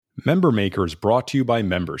Member Maker is brought to you by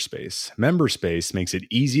MemberSpace. MemberSpace makes it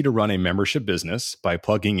easy to run a membership business by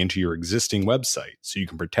plugging into your existing website so you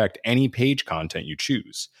can protect any page content you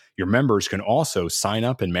choose. Your members can also sign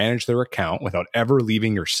up and manage their account without ever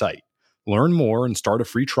leaving your site. Learn more and start a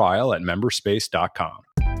free trial at memberspace.com.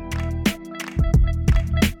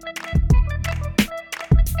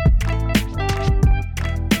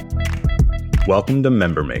 Welcome to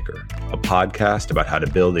Member Maker, a podcast about how to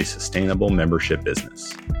build a sustainable membership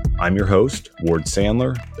business. I'm your host, Ward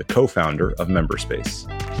Sandler, the co-founder of MemberSpace.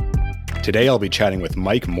 Today, I'll be chatting with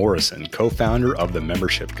Mike Morrison, co-founder of The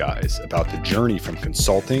Membership Guys, about the journey from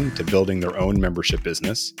consulting to building their own membership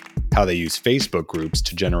business, how they use Facebook groups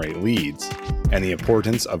to generate leads, and the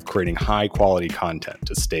importance of creating high-quality content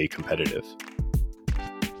to stay competitive.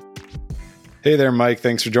 Hey there, Mike.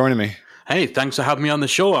 Thanks for joining me. Hey, thanks for having me on the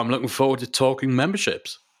show. I'm looking forward to talking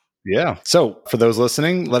memberships. Yeah. So for those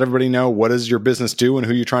listening, let everybody know, what does your business do and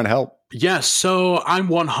who you're trying to help? Yeah, so I'm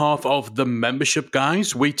one half of The Membership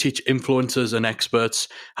Guys. We teach influencers and experts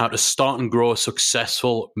how to start and grow a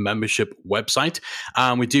successful membership website.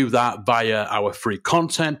 And we do that via our free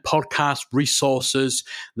content, podcast, resources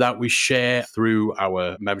that we share through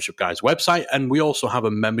our Membership Guys website. And we also have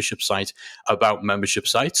a membership site about membership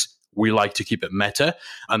sites. We like to keep it meta,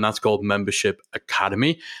 and that's called Membership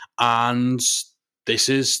Academy. And this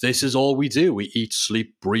is all we do. We eat,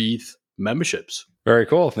 sleep, breathe memberships. Very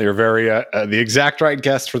cool. You're very the exact right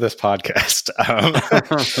guest for this podcast.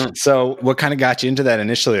 So what kind of got you into that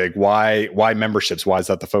initially? Like why memberships? Why is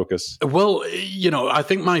that the focus? Well, I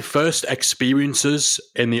think my first experiences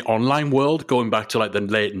in the online world, going back to like the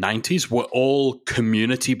late 90s, were all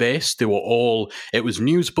community based. It was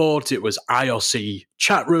news boards, it was IRC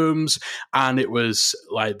chat rooms, and it was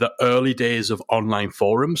like the early days of online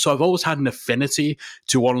forums. So I've always had an affinity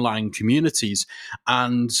to online communities.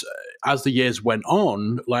 And as the years went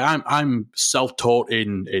on, like I'm self-taught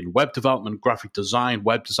in web development, graphic design,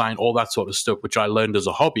 web design, all that sort of stuff, which I learned as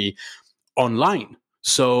a hobby online.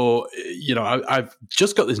 So, I've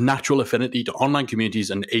just got this natural affinity to online communities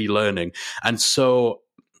and e-learning. And so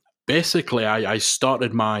basically I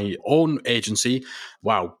started my own agency.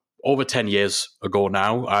 Wow. Over 10 years ago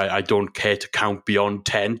now. I don't care to count beyond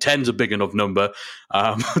 10. 10's a big enough number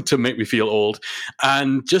to make me feel old.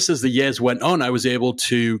 And just as the years went on, I was able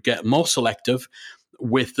to get more selective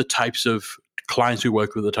with the types of clients we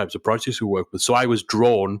work with, the types of projects we work with. So I was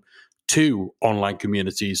drawn to online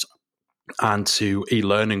communities and to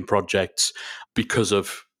e-learning projects because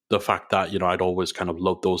of the fact that, I'd always kind of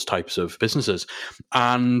loved those types of businesses.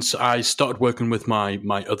 And I started working with my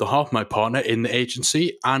other half, my partner in the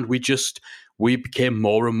agency, and we became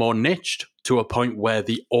more and more niched to a point where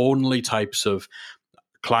the only types of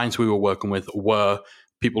clients we were working with were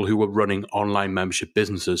people who were running online membership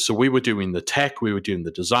businesses. So we were doing the tech, we were doing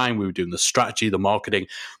the design, we were doing the strategy, the marketing,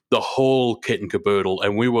 the whole kit and caboodle.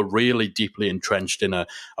 And we were really deeply entrenched in a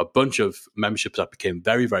bunch of memberships that became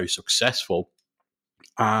very, very successful.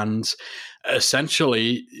 And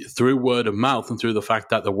essentially, through word of mouth and through the fact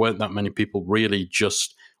that there weren't that many people really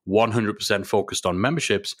just 100% focused on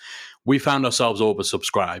memberships, we found ourselves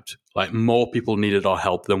oversubscribed. Like more people needed our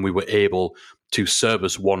help than we were able to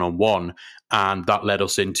service one-on-one. And that led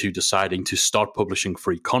us into deciding to start publishing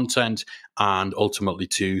free content and ultimately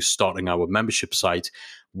to starting our membership site,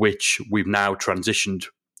 which we've now transitioned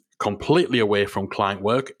completely away from client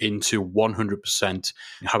work into 100%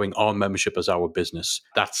 having our membership as our business.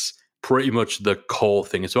 That's pretty much the core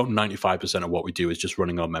thing. It's about 95% of what we do is just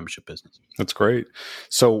running our membership business. That's great.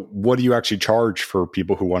 So what do you actually charge for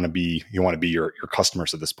people who want to be your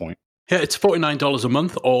customers at this point? Yeah, it's $49 a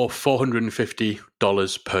month or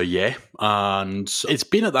 $450 per year. And it's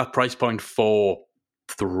been at that price point for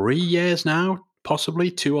 3 years now. Possibly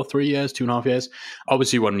 2 or 3 years, 2.5 years.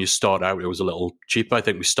 Obviously, when you start out, it was a little cheaper. I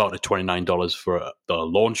think we started at $29 for the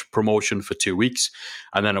launch promotion for 2 weeks.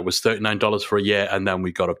 And then it was $39 for a year. And then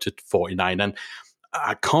we got up to $49. And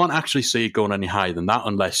I can't actually see it going any higher than that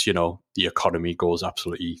unless, the economy goes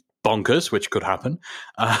absolutely bonkers, which could happen.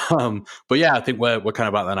 But yeah, I think we're kind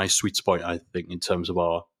of at that nice sweet spot, I think, in terms of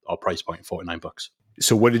our price point, $49.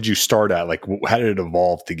 So what did you start at? Like, how did it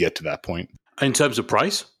evolve to get to that point? In terms of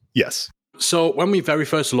price? Yes. So when we very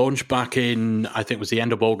first launched back in, I think it was the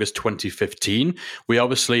end of August 2015, we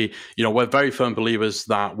obviously, we're very firm believers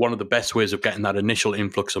that one of the best ways of getting that initial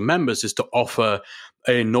influx of members is to offer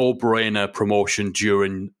a no-brainer promotion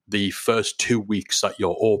during the first 2 weeks that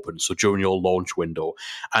you're open, so during your launch window.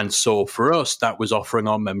 And so for us, that was offering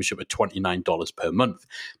our membership at $29 per month.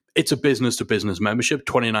 it's a business-to-business membership.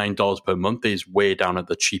 $29 per month is way down at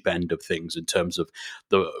the cheap end of things in terms of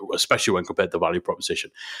especially when compared to the value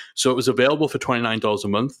proposition. So it was available for $29 a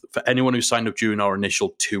month for anyone who signed up during our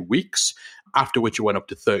initial 2 weeks, after which it went up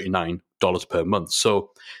to $39 per month. So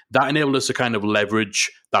that enabled us to kind of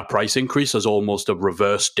leverage that price increase as almost a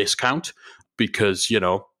reverse discount because,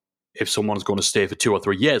 if someone's going to stay for 2 or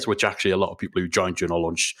 3 years, which actually a lot of people who joined during our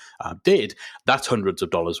launch did, that's hundreds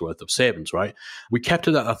of dollars worth of savings, right? We kept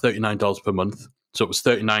it at that $39 per month. So it was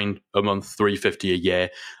 $39 a month, $350 a year.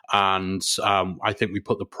 And I think we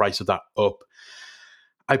put the price of that up.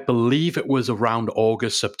 I believe it was around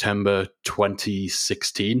August, September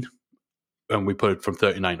 2016. And we put it from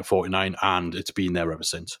 $39 to $49, and it's been there ever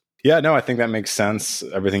since. Yeah, no, I think that makes sense.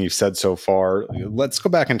 Everything you've said so far. Let's go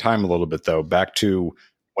back in time a little bit, though, back to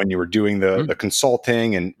when you were doing the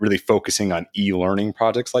consulting and really focusing on e-learning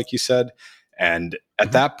projects, like you said. And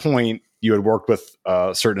at that point, you had worked with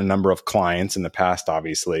a certain number of clients in the past,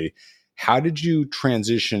 obviously. How did you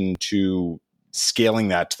transition to scaling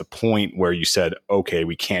that to the point where you said, okay,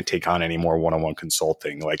 we can't take on any more one-on-one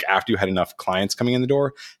consulting? Like after you had enough clients coming in the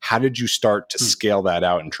door, how did you start to scale that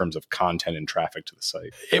out in terms of content and traffic to the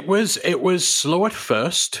site? It was slow at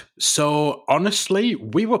first. So honestly,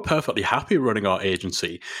 we were perfectly happy running our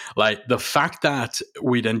agency. Like the fact that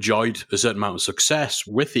we'd enjoyed a certain amount of success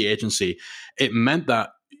with the agency, it meant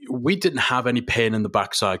that we didn't have any pain in the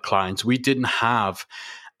backside clients. We didn't have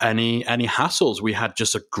any hassles. We had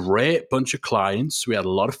just a great bunch of clients. We had a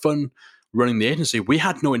lot of fun running the agency. We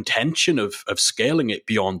had no intention of scaling it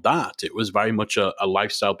beyond that. It was very much a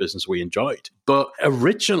lifestyle business we enjoyed. But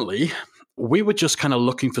originally, we were just kind of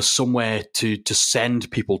looking for somewhere to send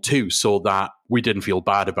people to so that we didn't feel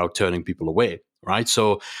bad about turning people away, right?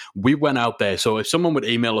 So we went out there. So if someone would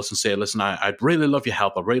email us and say, listen, I'd really love your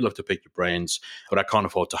help. I'd really love to pick your brains, but I can't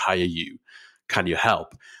afford to hire you. Can you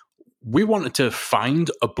help? We wanted to find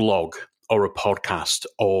a blog or a podcast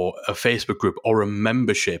or a Facebook group or a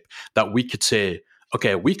membership that we could say,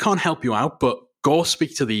 okay, we can't help you out, but go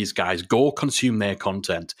speak to these guys, go consume their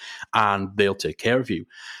content, and they'll take care of you.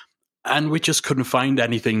 And we just couldn't find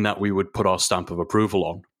anything that we would put our stamp of approval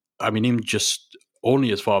on. I mean, even just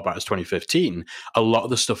only as far back as 2015, a lot of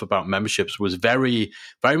the stuff about memberships was very,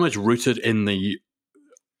 very much rooted in the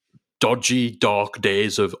dodgy, dark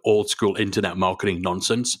days of old school internet marketing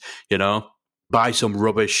nonsense. Buy some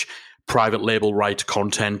rubbish private label right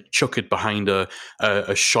content, chuck it behind a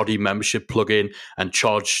shoddy membership plugin and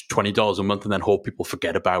charge $20 a month and then hope people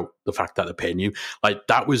forget about the fact that they're paying you. Like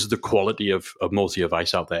that was the quality of most of the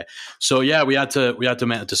advice out there. So yeah, we had to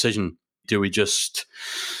make a decision. Do we just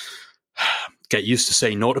get used to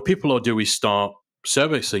saying no to people, or do we start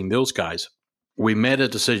servicing those guys? We made a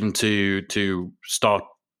decision to start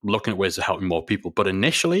looking at ways of helping more people. But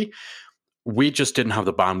initially, we just didn't have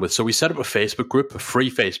the bandwidth. So we set up a Facebook group, a free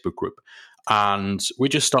Facebook group, and we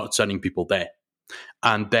just started sending people there.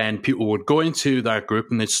 And then people would go into that group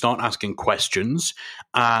and they'd start asking questions.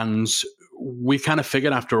 And we kind of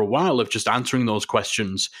figured after a while of just answering those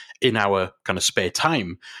questions in our kind of spare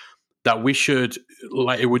time that we should,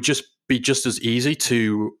 it would just be just as easy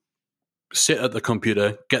to sit at the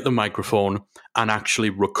computer, get the microphone, and actually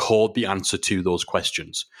record the answer to those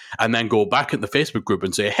questions. And then go back at the Facebook group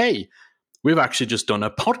and say, hey, we've actually just done a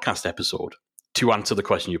podcast episode to answer the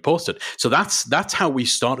question you posted. So that's how we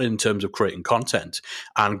started in terms of creating content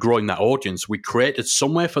and growing that audience. We created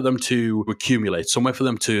somewhere for them to accumulate, somewhere for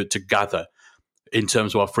them to gather in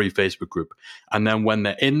terms of our free Facebook group. And then when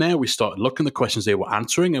they're in there, we started looking at the questions they were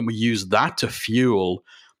answering, and we used that to fuel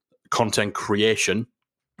content creation,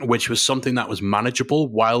 which was something that was manageable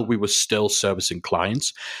while we were still servicing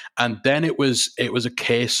clients. And then it was a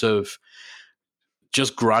case of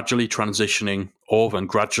just gradually transitioning over and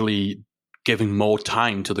gradually giving more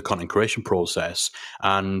time to the content creation process.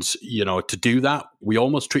 And, to do that, we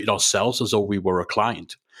almost treated ourselves as though we were a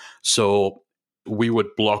client. So we would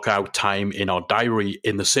block out time in our diary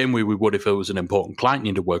in the same way we would if it was an important client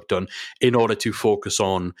needed work done, in order to focus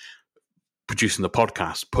on producing the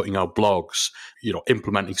podcast, putting out blogs,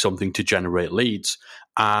 implementing something to generate leads.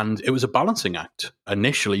 And it was a balancing act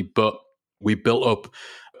initially, but we built up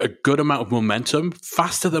a good amount of momentum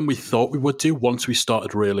faster than we thought we would do once we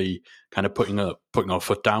started really kind of putting our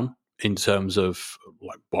foot down in terms of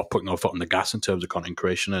putting our foot on the gas in terms of content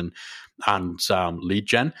creation and lead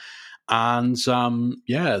gen. And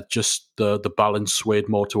just the balance swayed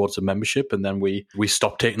more towards the membership. And then we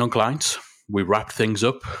stopped taking on clients. We wrapped things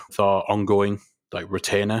up with our ongoing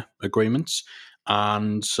retainer agreements,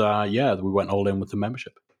 and we went all in with the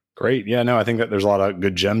membership. Great. Yeah, no, I think that there's a lot of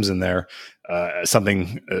good gems in there.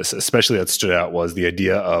 Something especially that stood out was the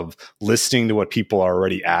idea of listening to what people are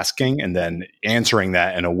already asking and then answering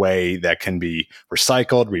that in a way that can be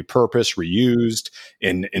recycled, repurposed, reused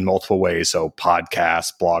in multiple ways. So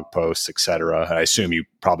podcasts, blog posts, etc. I assume you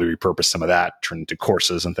probably repurpose some of that, turn into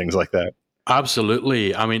courses and things like that.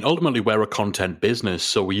 Absolutely. I mean, ultimately, we're a content business,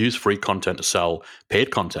 so we use free content to sell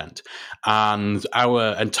paid content. And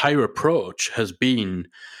our entire approach has been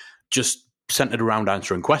just centered around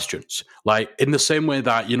answering questions. Like in the same way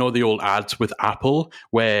that, the old ads with Apple,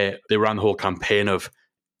 where they ran the whole campaign of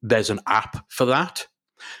there's an app for that.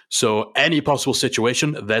 So any possible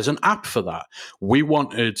situation, there's an app for that. We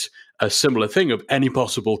wanted a similar thing of any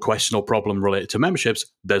possible question or problem related to memberships.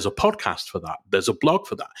 There's a podcast for that. There's a blog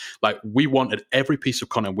for that. Like we wanted every piece of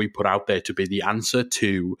content we put out there to be the answer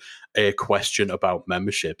to a question about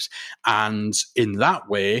memberships. And in that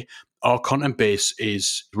way, our content base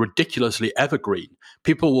is ridiculously evergreen.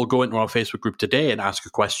 People will go into our Facebook group today and ask a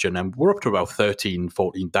question, and we're up to about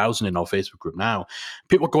 14,000 in our Facebook group now.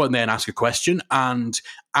 People go in there and ask a question, and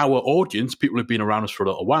our audience, people who've been around us for a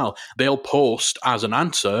little while, they'll post as an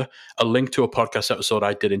answer a link to a podcast episode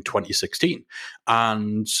I did in 2016.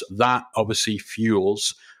 And that obviously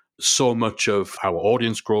fuels so much of our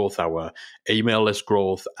audience growth, our email list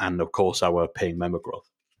growth, and of course, our paying member growth.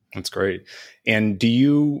 That's great. And do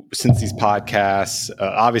you, since these podcasts,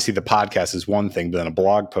 obviously the podcast is one thing, but then a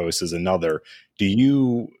blog post is another. Do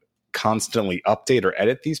you constantly update or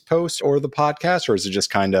edit these posts or the podcast, or is it just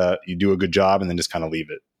kind of you do a good job and then just kind of leave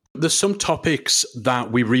it? There's some topics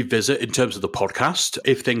that we revisit in terms of the podcast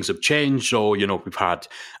if things have changed or, we've had,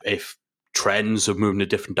 if trends have moved in a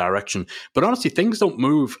different direction. But honestly, things don't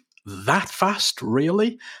move that fast,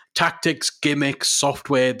 really. Tactics, gimmicks,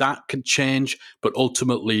 software, that can change, but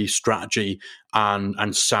ultimately strategy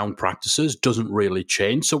and sound practices doesn't really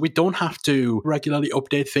change. So we don't have to regularly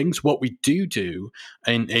update things. What we do,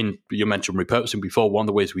 and you mentioned repurposing before, one of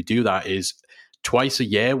the ways we do that is twice a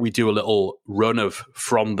year we do a little run of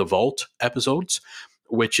From the Vault episodes,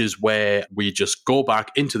 which is where we just go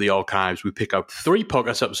back into the archives. We pick out 3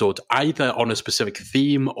 podcast episodes, either on a specific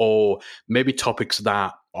theme or maybe topics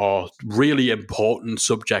that are really important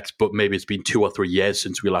subjects, but maybe it's been 2 or 3 years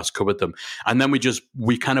since we last covered them. And then we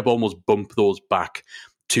kind of almost bump those back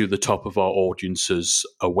to the top of our audience's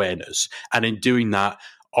awareness. And in doing that,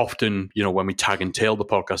 often, when we tag and tail the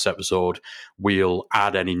podcast episode, we'll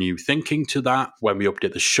add any new thinking to that. When we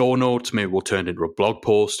update the show notes, maybe we'll turn it into a blog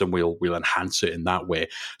post and we'll enhance it in that way.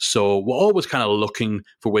 So we're always kind of looking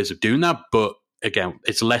for ways of doing that. But again,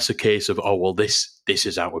 it's less a case of, this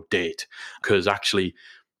is out of date. Because actually,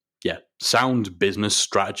 sound business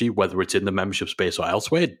strategy, whether it's in the membership space or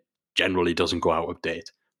elsewhere, generally doesn't go out of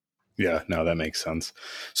date. Yeah, no, that makes sense.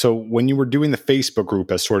 So when you were doing the Facebook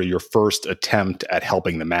group as sort of your first attempt at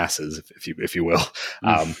helping the masses, if you will,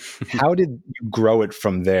 how did you grow it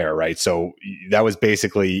from there, right? So that was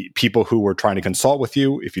basically people who were trying to consult with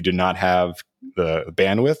you. If you did not have the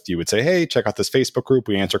bandwidth, you would say, hey, check out this Facebook group.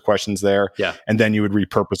 We answer questions there. Yeah. And then you would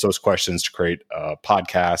repurpose those questions to create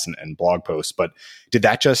podcasts and blog posts. But did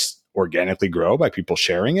that just organically grow by people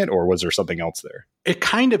sharing it, or was there something else there? It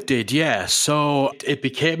kind of did, yeah. So it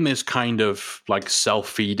became this kind of like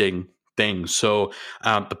self-feeding thing. So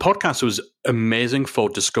the podcast was amazing for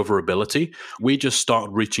discoverability. We just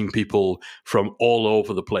started reaching people from all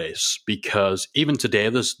over the place because even today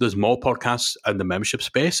there's more podcasts in the membership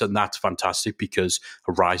space, and that's fantastic because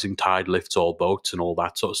a rising tide lifts all boats and all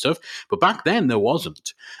that sort of stuff. But back then there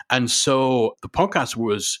wasn't. And so the podcast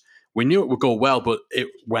we knew it would go well, but it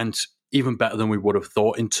went even better than we would have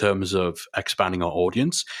thought in terms of expanding our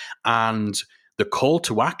audience. And the call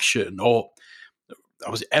to action, or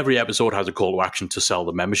obviously every episode has a call to action to sell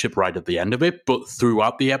the membership right at the end of it. But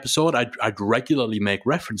throughout the episode, I'd regularly make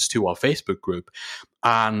reference to our Facebook group.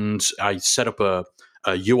 And I set up a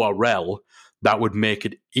URL that would make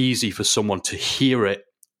it easy for someone to hear it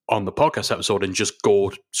on the podcast episode and just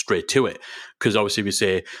go straight to it. Because obviously we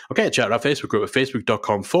say, okay, check out our Facebook group at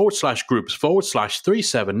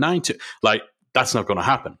facebook.com/groups/3792. Like, that's not going to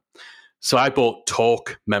happen. So I bought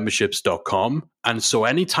talkmemberships.com. And so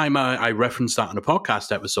anytime I reference that in a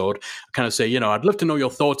podcast episode, I kind of say, I'd love to know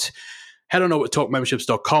your thoughts. Head on over to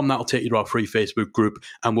talkmemberships.com. That'll take you to our free Facebook group,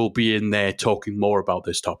 and we'll be in there talking more about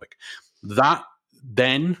this topic. That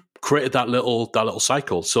then created that little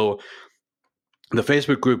cycle. So the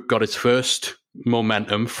Facebook group got its first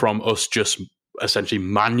momentum from us just essentially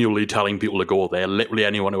manually telling people to go there. Literally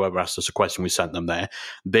anyone who ever asked us a question, we sent them there.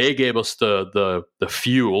 They gave us the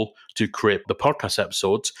fuel to create the podcast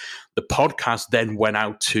episodes. The podcast then went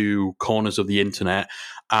out to corners of the internet,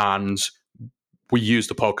 and we used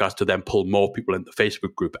the podcast to then pull more people into the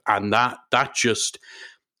Facebook group. And that just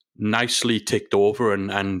nicely ticked over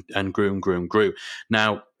and grew and grew and grew.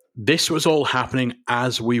 Now, this was all happening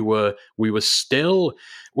as we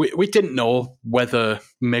didn't know whether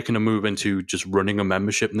making a move into just running a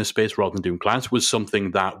membership in this space rather than doing clients was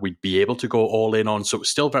something that we'd be able to go all in on. So it was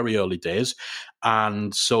still very early days.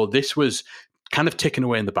 And so this was kind of ticking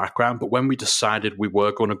away in the background. But when we decided we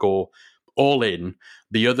were going to go all in,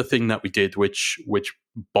 the other thing that we did, which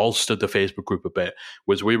bolstered the Facebook group a bit,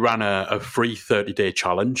 was we ran a free 30-day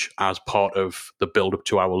challenge as part of the build-up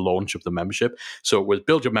to our launch of the membership. So it was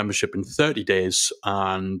build your membership in 30 days,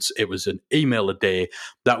 and it was an email a day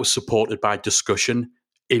that was supported by discussion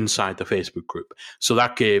inside the Facebook group. So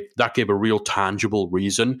that gave a real tangible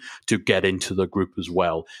reason to get into the group as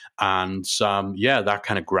well. And that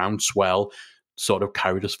kind of groundswell sort of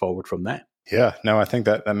carried us forward from there. Yeah, no, I think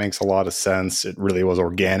that makes a lot of sense. It really was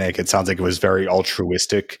organic. It sounds like it was very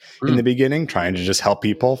altruistic in the beginning, trying to just help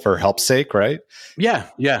people for help's sake, right? Yeah.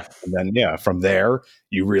 And then, from there,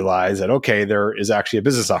 you realize that, okay, there is actually a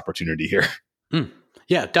business opportunity here.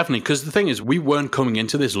 Yeah, definitely. Because the thing is, we weren't coming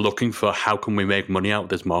into this looking for how can we make money out of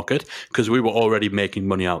this market, because we were already making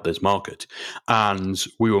money out of this market. And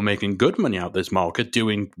we were making good money out of this market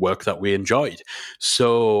doing work that we enjoyed.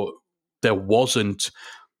 So there wasn't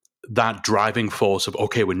that driving force of,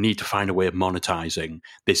 okay, we need to find a way of monetizing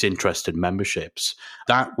this interest in memberships.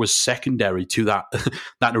 That was secondary to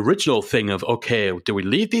that original thing of, okay, do we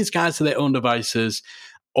leave these guys to their own devices,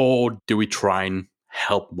 or do we try and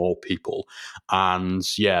help more people? And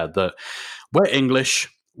we're English,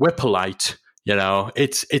 we're polite.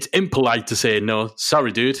 It's impolite to say, no,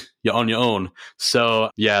 sorry, dude, you're on your own.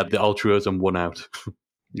 So the altruism won out.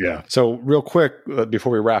 Yeah. So real quick,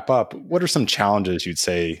 before we wrap up, what are some challenges you'd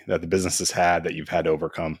say that the business has had that you've had to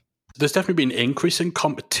overcome? There's definitely been increasing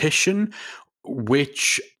competition,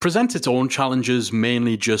 which presents its own challenges,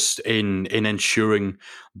 mainly just in ensuring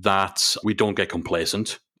that we don't get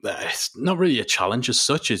complacent. It's not really a challenge as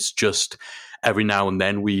such. It's just every now and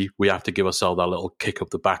then we have to give ourselves that little kick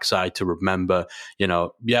up the backside to remember,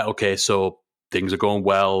 okay, so things are going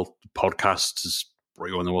well. Podcast is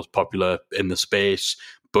probably one of the most popular in the space.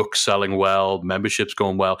 Books selling well, memberships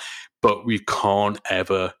going well, but we can't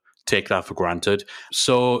ever take that for granted.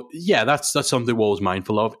 So that's something we're always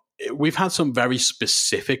mindful of. We've had some very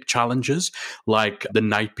specific challenges, like the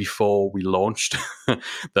night before we launched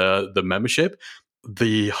the membership,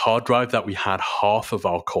 the hard drive that we had half of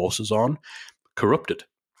our courses on corrupted,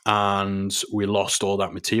 and we lost all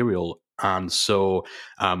that material. And so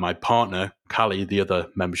my partner, Callie, the other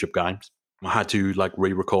membership guy, I had to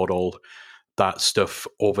re-record all that stuff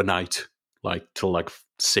overnight, till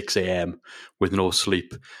 6 a.m. with no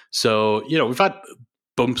sleep. So, we've had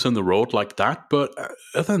bumps in the road like that, but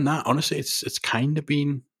other than that, honestly, it's kind of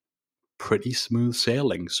been pretty smooth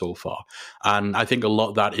sailing so far. And I think a lot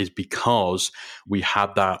of that is because we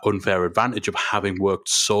had that unfair advantage of having worked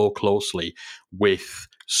so closely with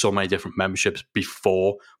so many different memberships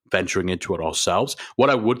before venturing into it ourselves. What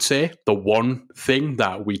I would say, the one thing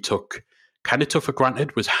that we took for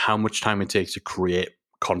granted was how much time it takes to create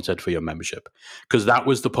content for your membership, because that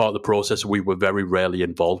was the part of the process we were very rarely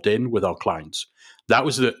involved in with our clients. That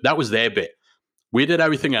was their bit. We did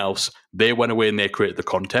everything else. They went away and they created the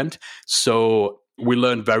content. So we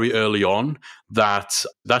learned very early on that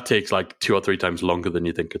takes 2 or 3 times longer than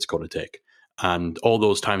you think it's going to take. And all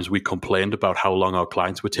those times we complained about how long our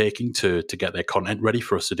clients were taking to get their content ready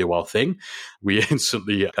for us to do our thing, we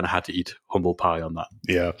instantly kind of had to eat humble pie on that.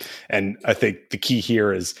 Yeah. And I think the key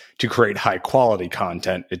here is to create high quality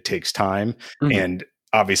content. It takes time. Mm-hmm. And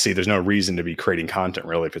obviously there's no reason to be creating content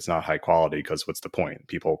really if it's not high quality, because what's the point?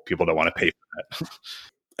 People don't want to pay for that.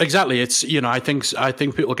 Exactly. It's, I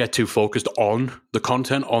think people get too focused on the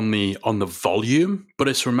content, on the volume, but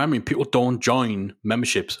it's remembering people don't join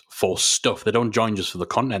memberships for stuff. They don't join just for the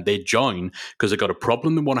content. They join because they've got a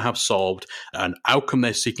problem they want to have solved, an outcome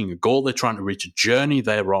they're seeking, a goal they're trying to reach, a journey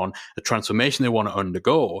they're on, a transformation they want to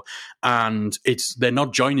undergo. And they're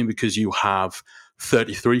not joining because you have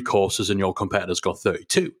 33 courses and your competitor's got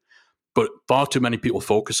 32. But far too many people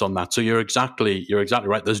focus on that. So you're exactly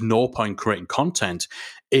right. There's no point creating content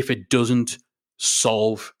if it doesn't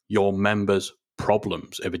solve your members'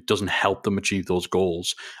 problems, if it doesn't help them achieve those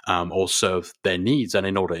goals or serve their needs. And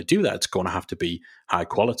in order to do that, it's going to have to be high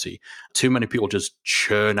quality. Too many people just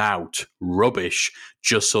churn out rubbish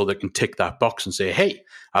just so they can tick that box and say, hey,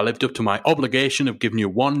 I lived up to my obligation of giving you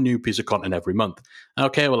one new piece of content every month.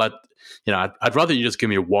 Okay, well, I'd rather you just give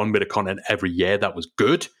me one bit of content every year that was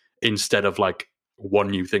good, instead of one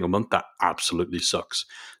new thing a month that absolutely sucks.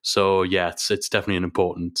 So it's definitely an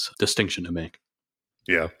important distinction to make.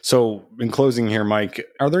 Yeah. So in closing here, Mike,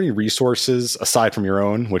 are there any resources aside from your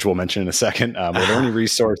own, which we'll mention in a second? Are there any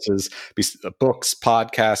resources, books,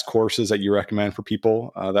 podcasts, courses that you recommend for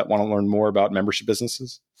people that want to learn more about membership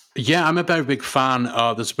businesses? Yeah, I'm a very big fan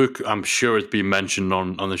of this book. I'm sure it's been mentioned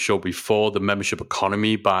on the show before, The Membership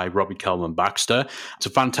Economy by Robbie Kellman Baxter. It's a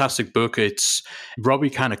fantastic book. Robbie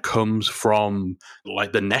kind of comes from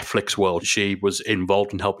like the Netflix world. She was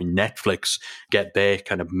involved in helping Netflix get their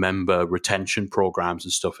kind of member retention programs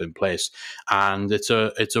and stuff in place. And it's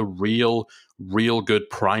a real good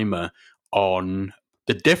primer on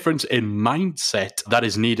the difference in mindset that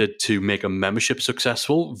is needed to make a membership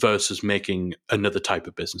successful versus making another type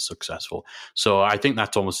of business successful. So I think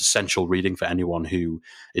that's almost essential reading for anyone who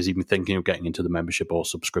is even thinking of getting into the membership or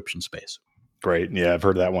subscription space. Great. Yeah, I've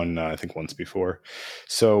heard that one, I think, once before.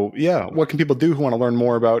 So yeah, what can people do who want to learn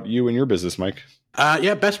more about you and your business, Mike?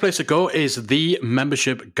 Best place to go is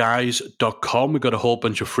themembershipguys.com. We've got a whole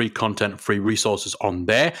bunch of free content, free resources on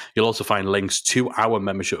there. You'll also find links to our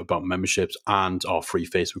membership about memberships and our free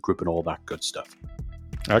Facebook group and all that good stuff.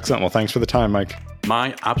 Excellent. Well, thanks for the time, Mike.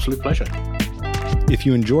 My absolute pleasure. If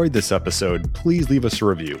you enjoyed this episode, please leave us a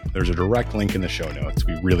review. There's a direct link in the show notes.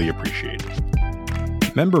 We really appreciate it.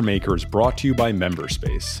 Member Maker is brought to you by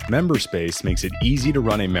MemberSpace. MemberSpace makes it easy to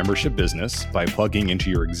run a membership business by plugging into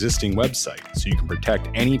your existing website so you can protect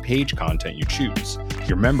any page content you choose.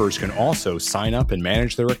 Your members can also sign up and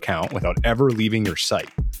manage their account without ever leaving your site.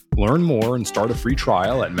 Learn more and start a free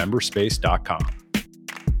trial at memberspace.com.